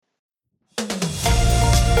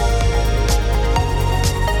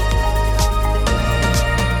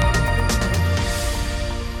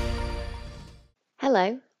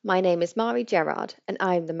My name is Mari Gerard, and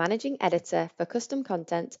I am the Managing Editor for Custom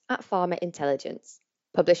Content at Pharma Intelligence,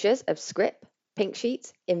 publishers of Scrip, Pink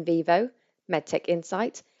Sheet, InVivo, MedTech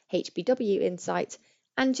Insight, HBW Insight,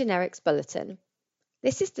 and Generics Bulletin.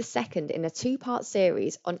 This is the second in a two-part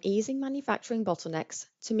series on easing manufacturing bottlenecks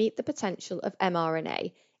to meet the potential of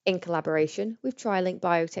mRNA in collaboration with TriLink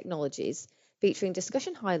Biotechnologies, featuring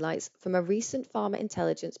discussion highlights from a recent Pharma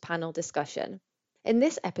Intelligence panel discussion. In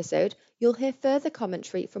this episode, you'll hear further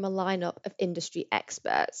commentary from a lineup of industry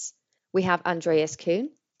experts. We have Andreas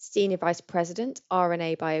Kuhn, Senior Vice President,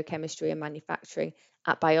 RNA Biochemistry and Manufacturing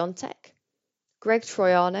at BioNTech, Greg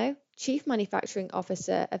Troiano, Chief Manufacturing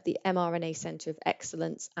Officer of the mRNA Centre of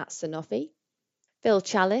Excellence at Sanofi, Phil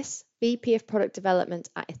Chalice, VP of Product Development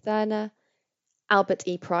at Etherna, Albert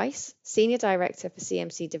E. Price, Senior Director for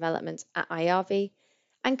CMC Development at IAVI,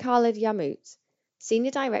 and Khalid Yamut,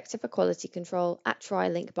 Senior Director for Quality Control at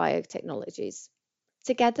TriLink Biotechnologies.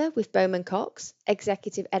 Together with Bowman Cox,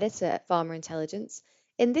 Executive Editor at Pharma Intelligence,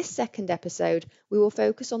 in this second episode, we will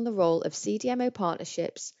focus on the role of CDMO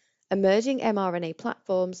partnerships, emerging mRNA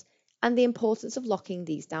platforms, and the importance of locking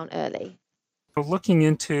these down early. But looking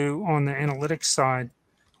into on the analytics side,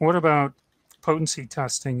 what about potency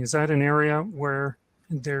testing? Is that an area where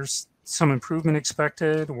there's some improvement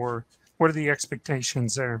expected, or what are the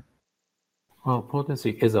expectations there? Well,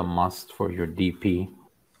 potency is a must for your DP,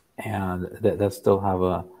 and that still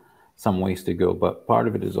have some ways to go. But part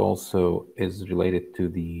of it is related to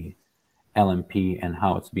the LNP and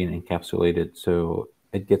how it's being encapsulated. So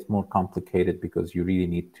it gets more complicated because you really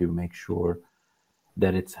need to make sure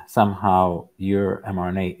that it's somehow your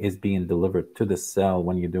mRNA is being delivered to the cell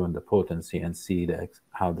when you're doing the potency and see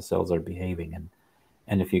how the cells are behaving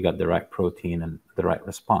and if you got the right protein and the right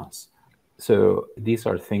response. So these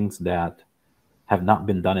are things that have not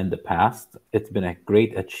been done in the past. It's been a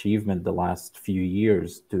great achievement the last few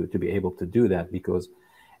years to be able to do that, because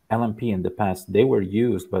LNP in the past, they were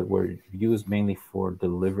used, but were used mainly for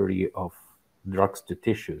delivery of drugs to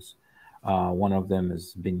tissues. One of them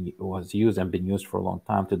was used and been used for a long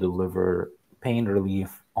time to deliver pain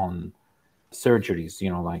relief on surgeries.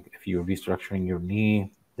 Like if you're restructuring your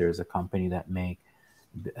knee, there's a company that make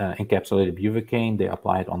encapsulated bupivacaine. They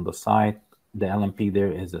apply it on the site. The LNP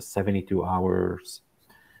there is a 72 hours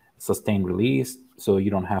sustained release, so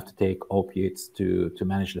you don't have to take opiates to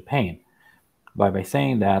manage the pain. By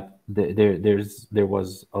saying that, there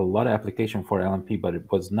was a lot of application for LNP, but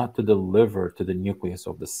it was not to deliver to the nucleus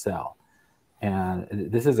of the cell. And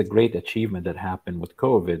this is a great achievement that happened with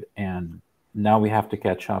COVID. And now we have to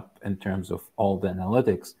catch up in terms of all the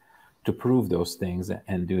analytics to prove those things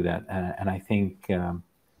and do that. And I think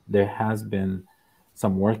there has been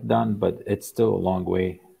some work done, but it's still a long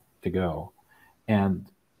way to go. And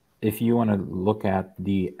if you want to look at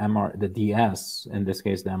the DS, in this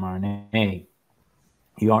case, the mRNA,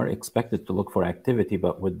 you are expected to look for activity.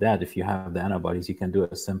 But with that, if you have the antibodies, you can do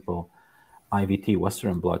a simple IVT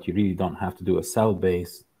Western blot. You really don't have to do a cell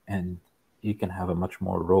base, and you can have a much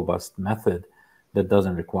more robust method that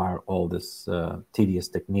doesn't require all this tedious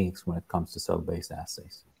techniques when it comes to cell-based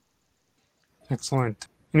assays. Excellent.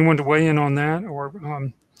 Anyone to weigh in on that? Or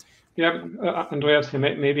Andreas,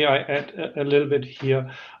 maybe I add a little bit here.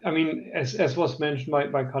 I mean, as was mentioned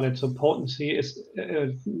by Khalid, so potency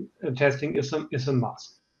testing is a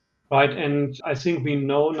must, right? And I think we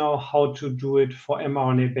know now how to do it for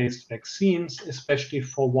mRNA-based vaccines, especially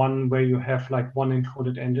for one where you have like one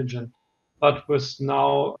encoded antigen. But with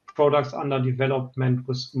now products under development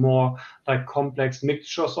with more like complex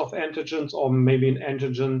mixtures of antigens, or maybe an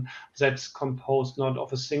antigen that's composed not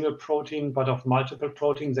of a single protein, but of multiple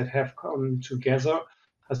proteins that have come together,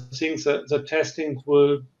 I think the testing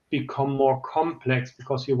will become more complex,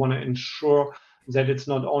 because you want to ensure that it's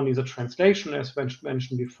not only the translation, as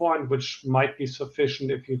mentioned before, and which might be sufficient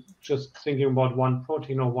if you're just thinking about one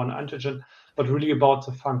protein or one antigen, but really about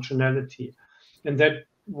the functionality. And that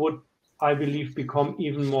would, I believe, become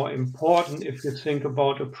even more important if you think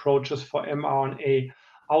about approaches for mRNA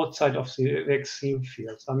outside of the vaccine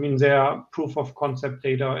fields. I mean, there are proof of concept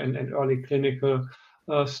data and early clinical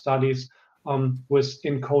studies with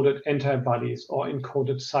encoded antibodies or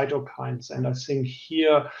encoded cytokines. And I think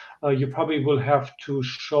here you probably will have to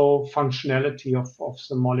show functionality of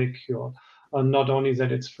the molecule. Not only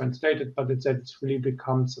that it's translated, but that it really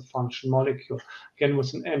becomes a function molecule. Again,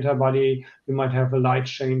 with an antibody, you might have a light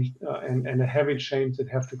chain and a heavy chain that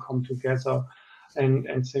have to come together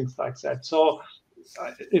and things like that. So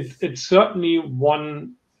it's certainly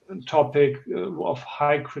one topic of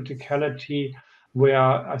high criticality, where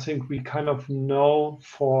I think we kind of know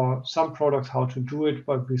for some products how to do it,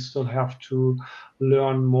 but we still have to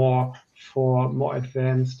learn more for more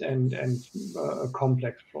advanced and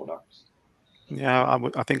complex products. Yeah,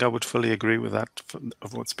 I think I would fully agree with that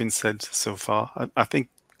of what's been said so far. I think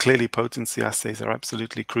clearly potency assays are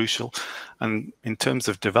absolutely crucial. And in terms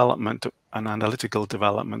of development and analytical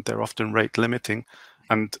development, they're often rate limiting.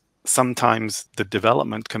 And sometimes the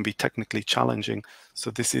development can be technically challenging.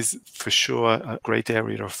 So this is for sure a great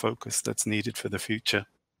area of focus that's needed for the future.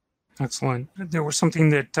 Excellent. There was something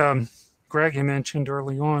that Greg had mentioned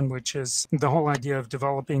early on, which is the whole idea of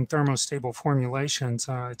developing thermostable formulations.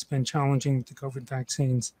 It's been challenging with the COVID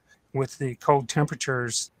vaccines with the cold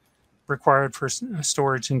temperatures required for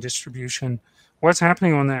storage and distribution. What's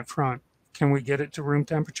happening on that front? Can we get it to room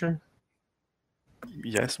temperature?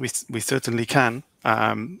 Yes, we certainly can.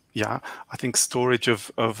 Yeah, I think storage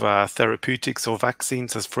of therapeutics or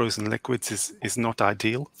vaccines as frozen liquids is not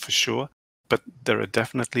ideal for sure. But there are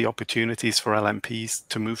definitely opportunities for LNPs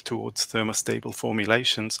to move towards thermostable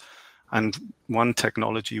formulations. And one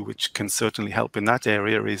technology which can certainly help in that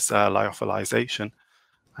area is lyophilization.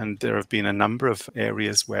 And there have been a number of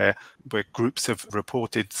areas where groups have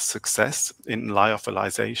reported success in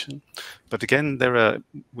lyophilization. But again,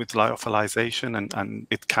 with lyophilization, and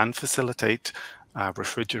it can facilitate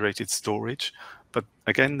refrigerated storage. But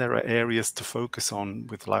again, there are areas to focus on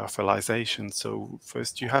with lyophilization. So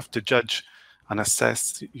first you have to judge and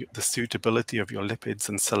assess the suitability of your lipids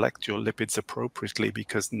and select your lipids appropriately,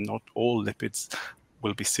 because not all lipids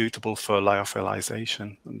will be suitable for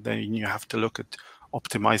lyophilization. And then you have to look at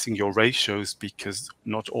optimizing your ratios, because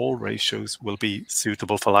not all ratios will be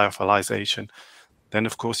suitable for lyophilization. Then,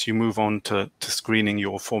 of course, you move on to screening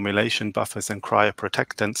your formulation buffers and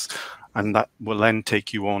cryoprotectants, and that will then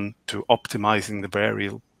take you on to optimizing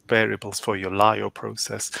the variables for your lyo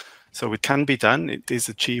process. So it can be done, it is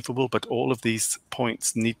achievable, but all of these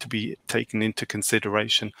points need to be taken into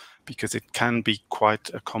consideration, because it can be quite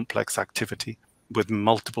a complex activity with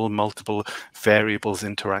multiple variables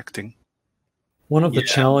interacting. One of the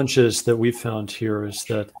challenges that we found here is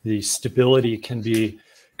that the stability can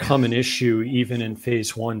become an issue even in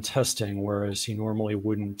phase 1 testing, whereas you normally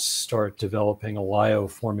wouldn't start developing a lyo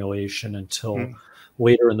formulation until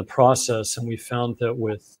later in the process. And we found that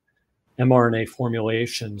with mRNA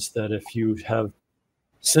formulations, that if you have,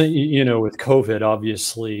 so, with COVID,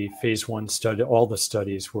 obviously phase 1 study, all the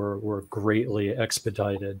studies were greatly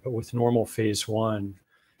expedited, but with normal phase 1,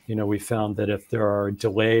 we found that if there are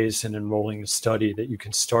delays in enrolling a study, that you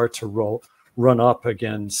can start to run up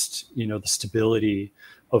against, the stability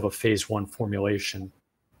of a phase 1 formulation,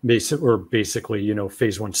 basically,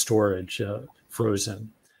 phase 1 storage,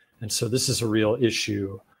 frozen. And so this is a real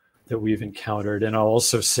issue that we've encountered. And I'll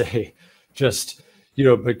also say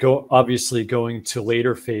obviously going to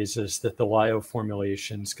later phases, that the lyo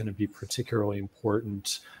formulation is going to be particularly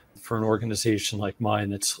important for an organization like mine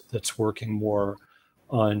that's working more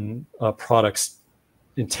on products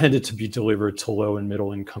intended to be delivered to low and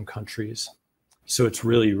middle income countries. So it's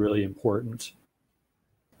really, really important.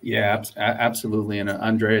 Yeah, absolutely. And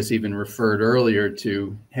Andreas even referred earlier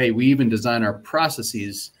to, hey, we even design our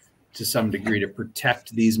processes to some degree to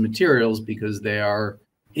protect these materials because they are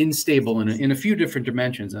unstable in a few different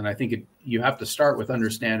dimensions. And I think you have to start with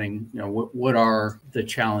understanding, what are the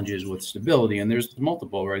challenges with stability? And there's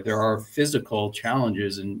multiple, right? There are physical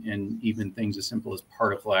challenges and even things as simple as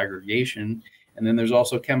particle aggregation. And then there's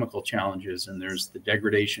also chemical challenges, and there's the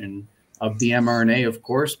degradation of the mRNA, of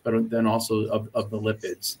course, but then also of the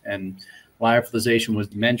lipids. And lyophilization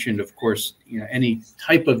was mentioned, of course. Any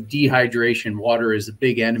type of dehydration, water is a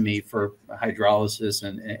big enemy for hydrolysis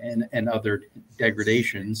and other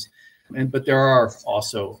degradations. But there are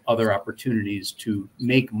also other opportunities to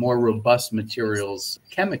make more robust materials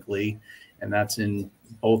chemically, and that's in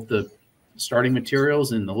both the starting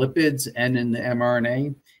materials, in the lipids, and in the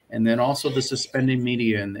mRNA, and then also the suspending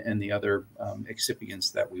media and the other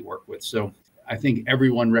excipients that we work with. So I think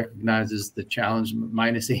everyone recognizes the challenge.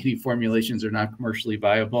 -80 formulations are not commercially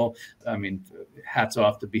viable. I mean, hats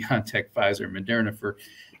off to BioNTech, Pfizer, Moderna for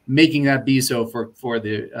making that be so for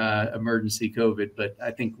the emergency COVID. But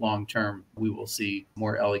I think long term, we will see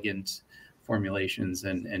more elegant formulations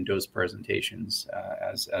and dose presentations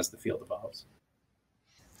as the field evolves.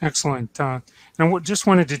 Excellent. And I just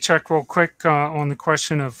wanted to check real quick on the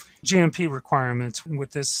question of GMP requirements.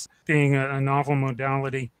 With this being a novel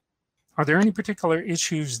modality, are there any particular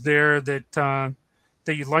issues there that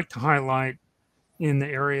you'd like to highlight in the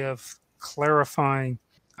area of clarifying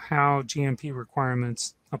how GMP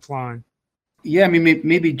requirements apply? Yeah, I mean,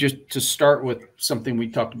 maybe just to start with something we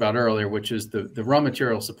talked about earlier, which is the raw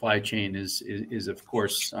material supply chain is of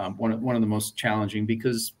course one of the most challenging,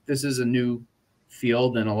 because this is a new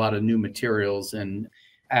field and a lot of new materials. And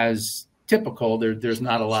as typical, there's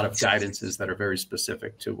not a lot of guidances that are very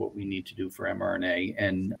specific to what we need to do for mRNA.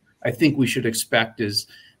 And I think we should expect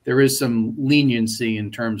there is some leniency in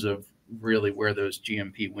terms of really where those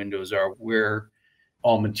GMP windows are, where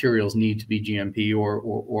all materials need to be GMP,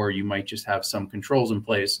 or you might just have some controls in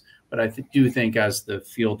place. But I do think as the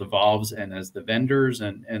field evolves and as the vendors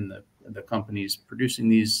and the companies producing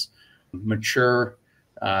these mature,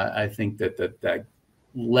 I think that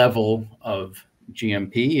level of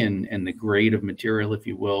GMP and the grade of material, if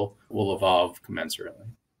you will evolve commensurately.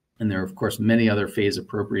 And there are, of course, many other phase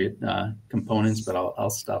appropriate components, but I'll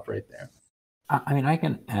stop right there. I mean, I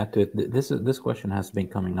can add to it. This question has been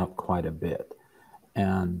coming up quite a bit.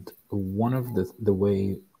 And one of the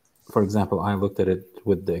way, for example, I looked at it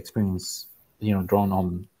with the experience, drawn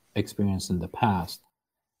on experience in the past.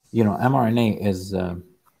 mRNA is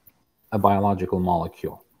a biological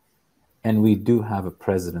molecule, and we do have a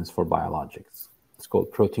precedence for biologics. It's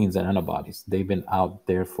called proteins and antibodies. They've been out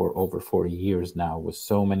there for over 40 years now, with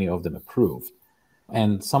so many of them approved.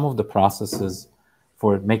 And some of the processes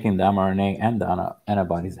for making the mRNA and the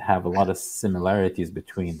antibodies have a lot of similarities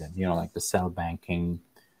between them, like the cell banking,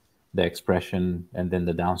 the expression, and then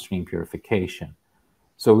the downstream purification.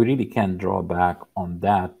 So we really can draw back on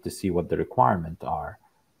that to see what the requirements are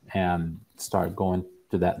and start going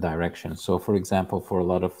to that direction. So for example, for a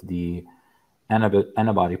lot of the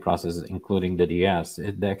antibody processes, including the DS,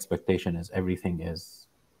 the expectation is everything is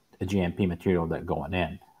a GMP material that going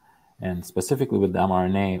in. And specifically with the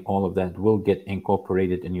mRNA, all of that will get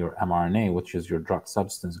incorporated in your mRNA, which is your drug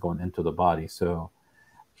substance going into the body. So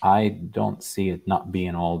I don't see it not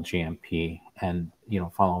being all GMP and,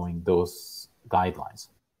 following those guidelines.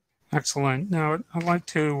 Excellent. Now, I'd like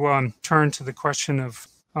to turn to the question of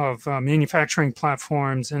manufacturing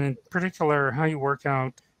platforms, and in particular, how you work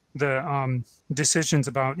out the decisions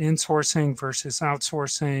about insourcing versus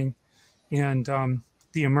outsourcing, and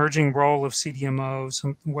the emerging role of CDMOs,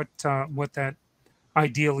 and what that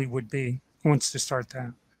ideally would be. Who wants to start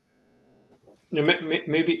that?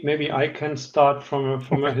 Maybe I can start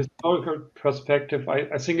from a historical perspective.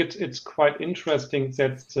 I think it's quite interesting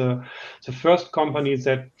that the first companies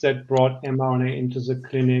that brought mRNA into the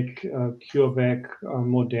clinic, CureVac,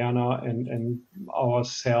 Moderna, and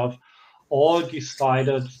ourselves, all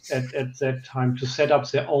decided at that time to set up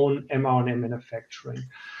their own mRNA manufacturing.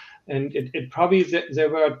 And it probably, there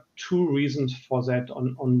were two reasons for that.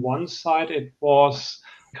 On one side, it was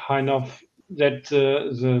kind of that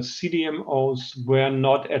the CDMOs were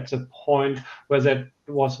not at the point where that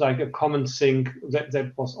was like a common thing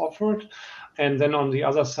that was offered. And then on the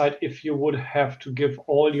other side, if you would have to give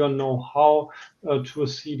all your know-how to a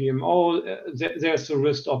CDMO, there's a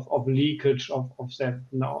risk of leakage of that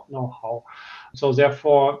know-how. So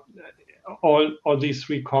therefore, all these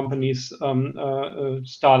three companies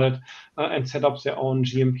started and set up their own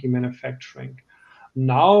GMP manufacturing.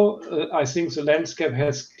 Now, I think the landscape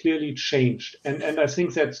has clearly changed. And I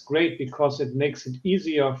think that's great because it makes it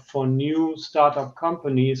easier for new startup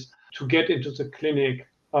companies to get into the clinic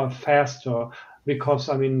faster. Because,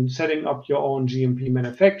 setting up your own GMP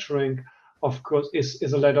manufacturing, of course,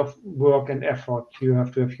 is a lot of work and effort. You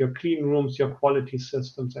have to have your clean rooms, your quality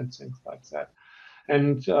systems, and things like that.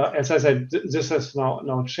 And as I said, this has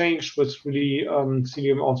now changed with really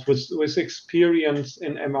CDMOs with experience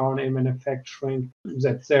in mRNA manufacturing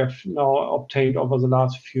that they've now obtained over the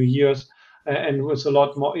last few years, and with a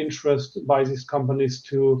lot more interest by these companies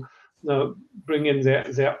to bring in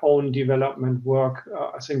their own development work.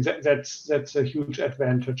 I think that's a huge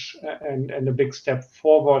advantage and a big step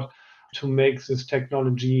forward to make this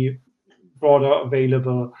technology broader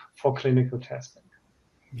available for clinical testing.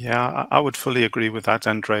 Yeah, I would fully agree with that,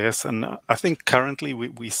 Andreas. And I think currently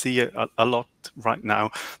we see a lot right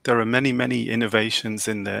now. There are many innovations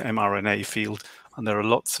in the mRNA field, and there are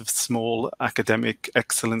lots of small academic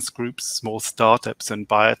excellence groups, small startups and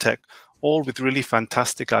biotech, all with really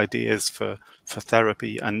fantastic ideas for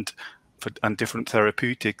therapy and different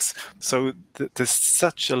therapeutics. So there's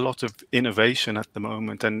such a lot of innovation at the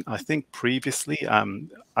moment. And I think previously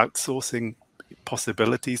outsourcing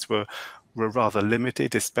possibilities were rather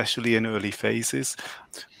limited, especially in early phases.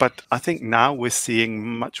 But I think now we're seeing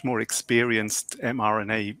much more experienced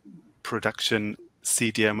mRNA production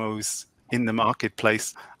CDMOs in the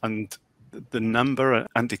marketplace, and the number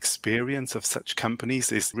and experience of such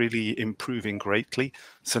companies is really improving greatly.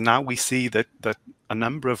 So now we see that a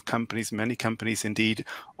number of companies, many companies indeed,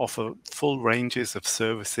 offer full ranges of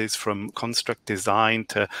services from construct design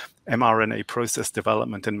to mRNA process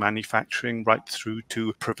development and manufacturing, right through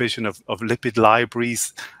to provision of lipid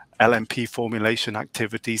libraries LNP formulation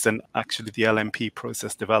activities and actually the LNP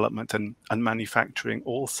process development and manufacturing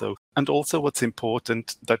also. And also what's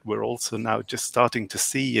important that we're also now just starting to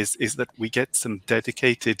see is that we get some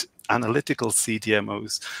dedicated analytical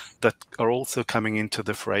CDMOs that are also coming into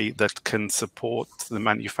the fray that can support the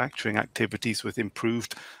manufacturing activities with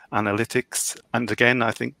improved analytics. And again,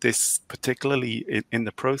 I think this, particularly in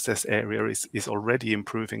the process area, is already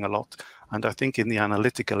improving a lot. And I think in the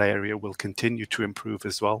analytical area will continue to improve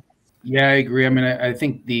as well. Yeah, I agree. I mean, I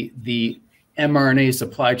think the mRNA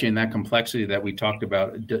supply chain, that complexity that we talked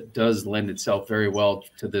about, does lend itself very well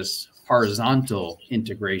to this horizontal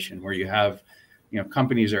integration where you have,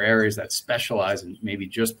 companies or areas that specialize in maybe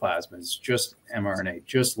just plasmids, just mRNA,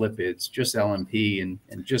 just lipids, just LNP,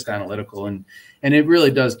 and just analytical. And it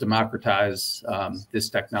really does democratize this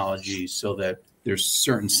technology so that there's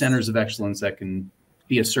certain centers of excellence that can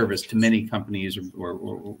be a service to many companies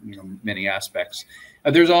or many aspects.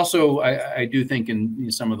 There's also, I do think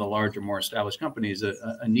in some of the larger, more established companies,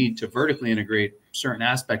 a need to vertically integrate certain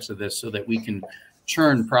aspects of this so that we can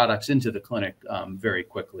churn products into the clinic very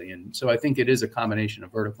quickly. And so I think it is a combination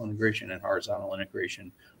of vertical integration and horizontal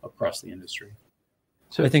integration across the industry.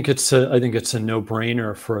 So I think it's a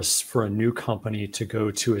no-brainer for a new company to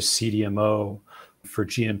go to a CDMO for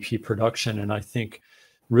GMP production. And I think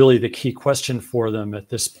really the key question for them at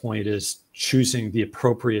this point is choosing the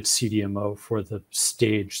appropriate CDMO for the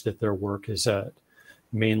stage that their work is at.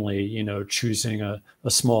 Mainly, choosing a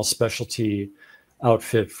small specialty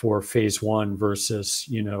outfit for phase 1 versus,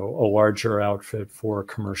 a larger outfit for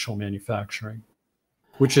commercial manufacturing,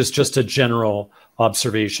 which is just a general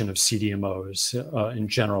observation of CDMOs in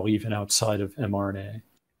general, even outside of mRNA.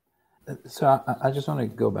 So I just want to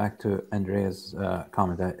go back to Andrea's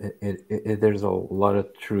comment that there's a lot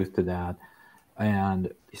of truth to that.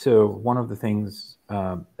 And so one of the things,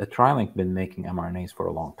 TriLink been making mRNAs for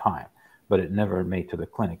a long time, but it never made to the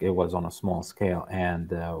clinic. It was on a small scale.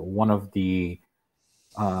 And one of the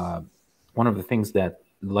things that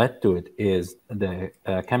led to it is the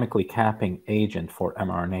chemically capping agent for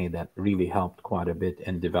mRNA that really helped quite a bit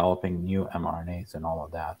in developing new mRNAs and all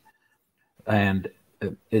of that. And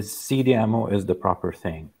is CDMO is the proper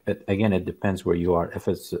thing. Again, it depends where you are.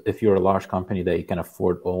 If you're a large company that you can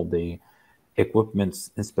afford all the equipment,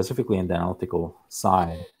 and specifically in the analytical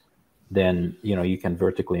side, then you can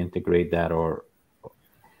vertically integrate that.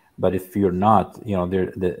 But if you're not,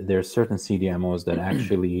 there are certain CDMOs that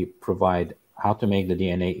actually provide how to make the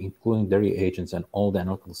DNA, including the reagents and all the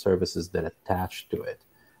analytical services that attach to it.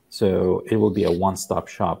 So it will be a one-stop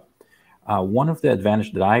shop. One of the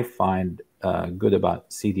advantages that I find good about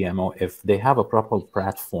CDMO, if they have a proper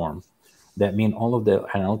platform, that means all of the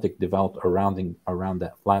analytic developed around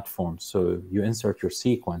that platform. So you insert your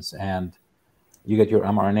sequence and you get your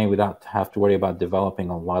mRNA without have to worry about developing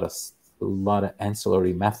a lot of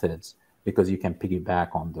ancillary methods because you can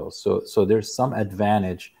piggyback on those. So there's some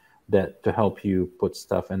advantage that to help you put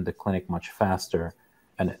stuff in the clinic much faster,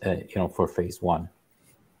 and for phase 1.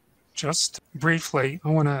 Just briefly, I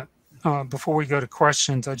want to. Before we go to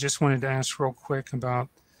questions, I just wanted to ask real quick about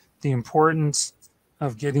the importance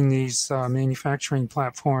of getting these manufacturing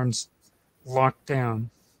platforms locked down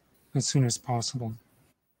as soon as possible.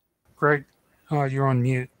 Greg, you're on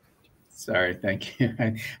mute. Sorry, thank you.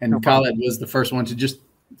 And Khaled was the first one to just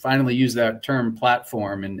finally use that term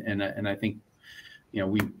platform, and I think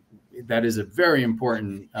that is a very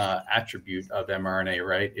important attribute of mRNA,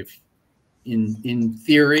 right? If in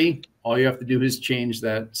theory, all you have to do is change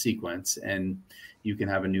that sequence and you can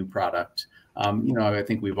have a new product. I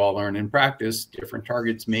think we've all learned in practice, different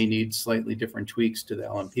targets may need slightly different tweaks to the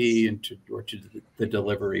LNP and to the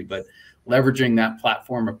delivery, but leveraging that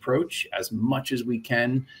platform approach as much as we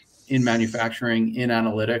can in manufacturing, in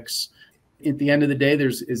analytics, at the end of the day,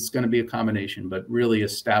 it's going to be a combination, but really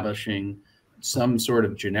establishing some sort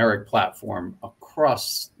of generic platform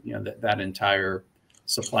across that entire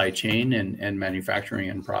supply chain and manufacturing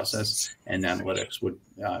and process and analytics would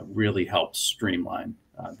really help streamline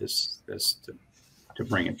this to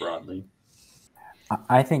bring it broadly.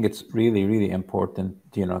 I think it's really, really important,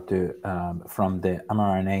 to from the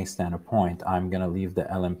mRNA standpoint, I'm going to leave the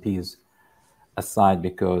LNPs aside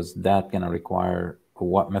because that's going to require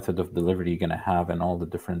what method of delivery you're going to have and all the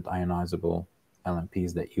different ionizable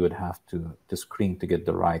LNPs that you would have to screen to get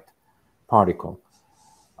the right particle.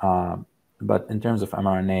 But in terms of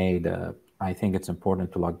mRNA, I think it's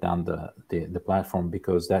important to lock down the platform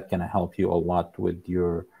because that can help you a lot with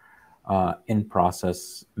your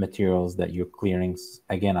in-process materials that you're clearing.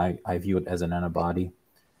 Again, I view it as an antibody.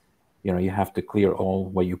 You have to clear all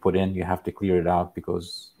what you put in. You have to clear it out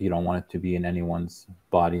because you don't want it to be in anyone's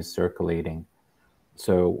body circulating.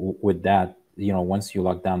 So with that, once you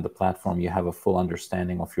lock down the platform, you have a full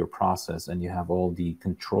understanding of your process and you have all the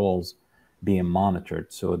controls being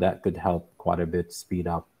monitored. So that could help quite a bit speed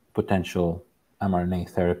up potential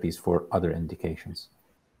mRNA therapies for other indications.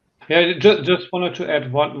 Yeah, just wanted to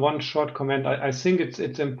add one short comment. I think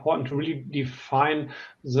it's important to really define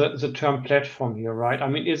the term platform here, right? I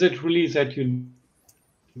mean, is it really that you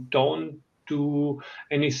don't do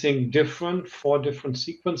anything different for different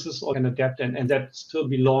sequences, or can adapt and that still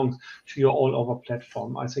belongs to your all over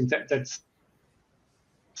platform? I think that's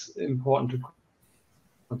important to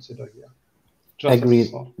consider here. Just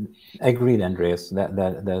Agreed, Andreas.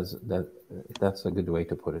 That's a good way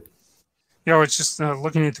to put it. Yeah, I was just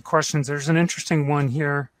looking at the questions. There's an interesting one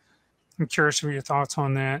here. I'm curious of your thoughts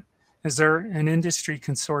on that. Is there an industry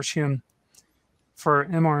consortium for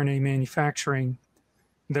mRNA manufacturing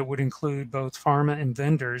that would include both pharma and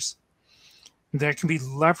vendors that can be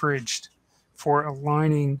leveraged for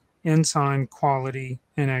aligning enzyme quality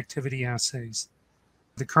and activity assays?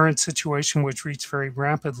 The current situation, which reached very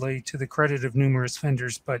rapidly to the credit of numerous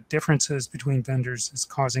vendors, but differences between vendors is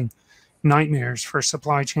causing nightmares for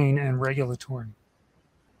supply chain and regulatory.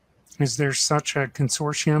 Is there such a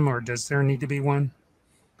consortium, or does there need to be one?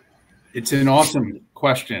 It's an awesome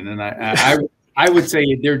question, and I would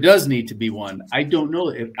say there does need to be one. I don't know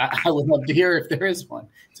if I would love to hear if there is one.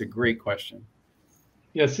 It's a great question.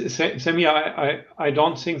 Yes, Sammy, I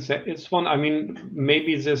don't think there is one. I mean,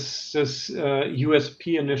 maybe this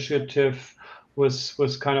USP initiative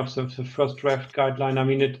was kind of the first draft guideline. I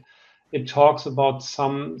mean, it talks about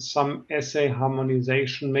some assay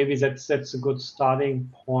harmonization. Maybe that's a good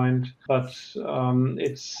starting point, but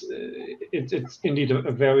it's indeed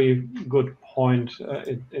a very good point,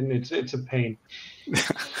 and it's a pain.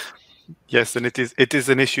 Yes, and it is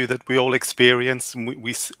an issue that we all experience, and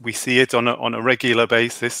we see it on a regular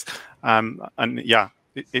basis. And yeah,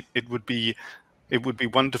 it would be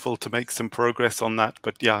wonderful to make some progress on that.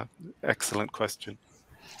 But yeah, excellent question.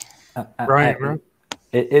 Right.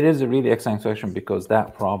 It is a really excellent question, because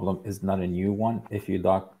that problem is not a new one. If you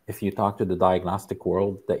talk to the diagnostic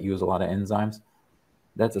world that use a lot of enzymes,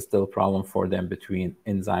 that's still a problem for them between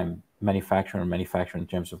enzyme manufacturer and manufacturer in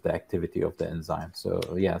terms of the activity of the enzyme. So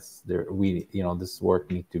yes, this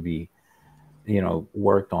work need to be,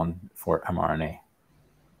 worked on for mRNA.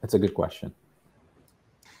 That's a good question.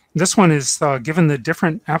 This one is, given the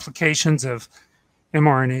different applications of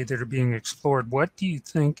mRNA that are being explored, what do you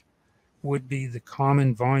think would be the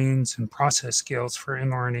common volumes and process scales for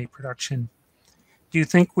mRNA production? Do you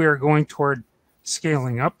think we are going toward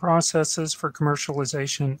scaling up processes for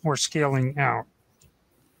commercialization or scaling out?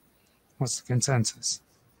 What's the consensus?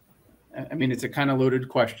 I mean, it's a kind of loaded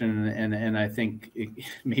question, and I think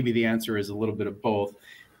maybe the answer is a little bit of both.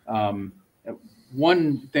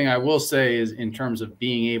 One thing I will say is, in terms of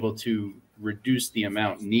being able to reduce the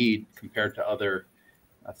amount need compared to other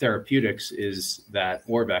therapeutics,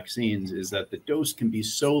 or vaccines, is that the dose can be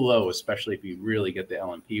so low, especially if you really get the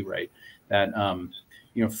LNP right, that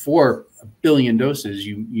for 1 billion doses,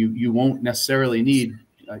 you won't necessarily need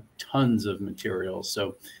tons of material.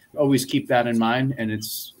 So always keep that in mind. And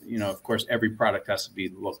it's, of course, every product has to be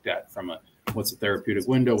looked at from what's the therapeutic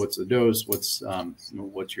window, what's the dose, what's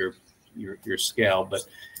your scale. But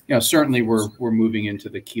certainly we're moving into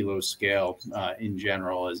the kilo scale in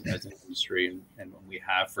general as an industry, and we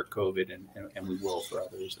have for COVID, and we will for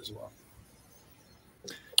others as well.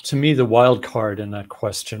 To me, the wild card in that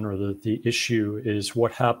question, or the issue, is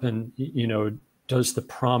what happened. Does the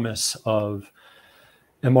promise of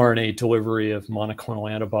mRNA delivery of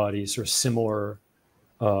monoclonal antibodies or similar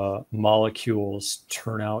molecules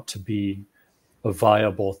turn out to be a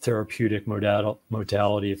viable therapeutic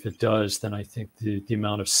modality? If it does, then I think the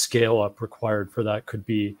amount of scale up required for that could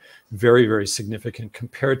be very, very significant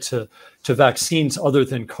compared to vaccines, other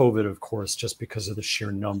than COVID, of course, just because of the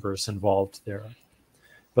sheer numbers involved there.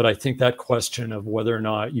 But I think that question of whether or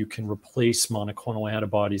not you can replace monoclonal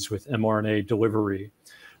antibodies with mRNA delivery,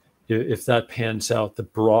 if that pans out, the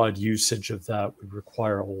broad usage of that would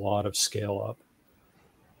require a lot of scale up.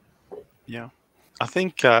 Yeah, I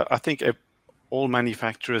think all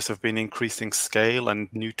manufacturers have been increasing scale, and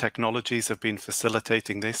new technologies have been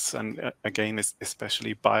facilitating this. And again,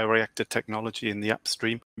 especially bioreactor technology in the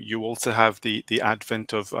upstream. You also have the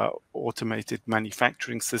advent of automated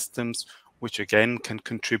manufacturing systems, which again can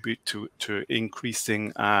contribute to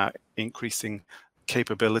increasing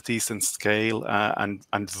capabilities and scale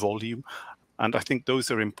and volume. And I think those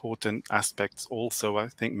are important aspects also. I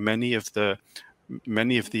think many of the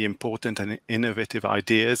many of the important and innovative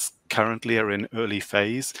ideas currently are in early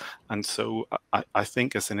phase. And so I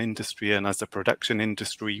think as an industry and as a production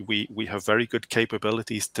industry, we have very good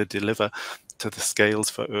capabilities to deliver to the scales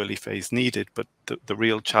for early phase needed. But the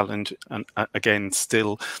real challenge, and again,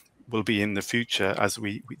 still will be in the future as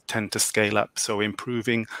we tend to scale up. So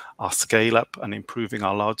improving our scale up and improving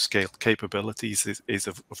our large scale capabilities is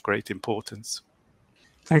of great importance.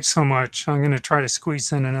 Thanks so much. I'm going to try to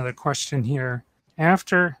squeeze in another question here.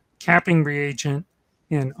 After capping reagent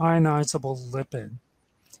and ionizable lipid,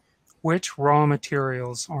 which raw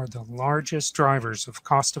materials are the largest drivers of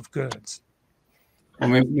cost of goods? Well,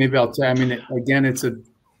 maybe I'll tell. I mean, again, it's a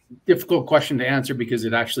difficult question to answer because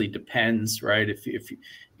it actually depends, right? If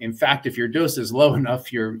in fact, if your dose is low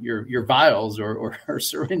enough, your vials or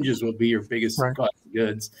syringes will be your biggest cost of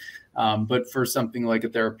goods. But for something like a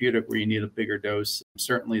therapeutic where you need a bigger dose,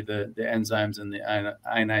 certainly the enzymes and the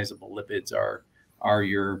ionizable lipids are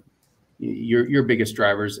your biggest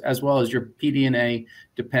drivers, as well as your pDNA,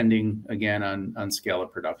 depending again on scale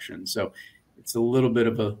of production. So it's a little bit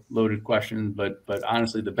of a loaded question, but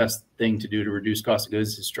honestly, the best thing to do to reduce cost of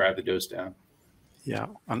goods is drive the dose down. Yeah,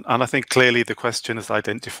 and I think clearly the question has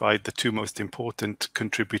identified the two most important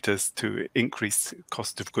contributors to increase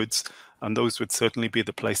cost of goods, and those would certainly be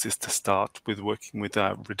the places to start with working with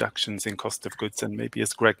reductions in cost of goods. And maybe,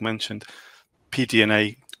 as Greg mentioned,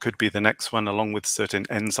 pDNA could be the next one, along with certain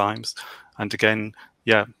enzymes. And again,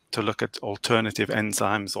 yeah, to look at alternative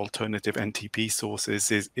enzymes, alternative NTP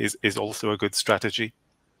sources is also a good strategy.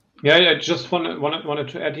 Yeah, I just wanted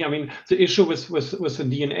to add here. I mean, the issue with the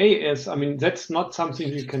DNA is, I mean, that's not something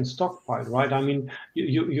you can stockpile, right? I mean,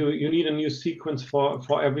 you need a new sequence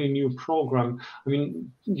for every new program. I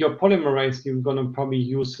mean, your polymerase, you're going to probably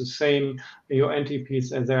use the same, your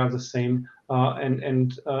NTPs, and they are the same.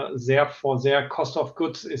 And therefore, their cost of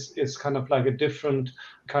goods is kind of like a different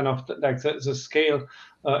kind of, like the scale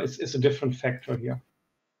is a different factor here.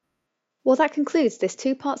 Well, that concludes this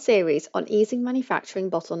two-part series on easing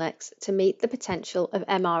manufacturing bottlenecks to meet the potential of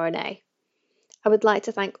mRNA. I would like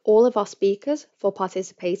to thank all of our speakers for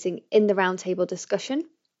participating in the roundtable discussion: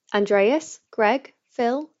 Andreas, Greg,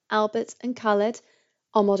 Phil, Albert and Khaled,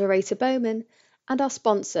 our moderator Bowman, and our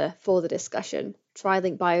sponsor for the discussion,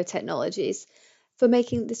 TriLink Biotechnologies, for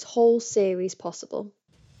making this whole series possible.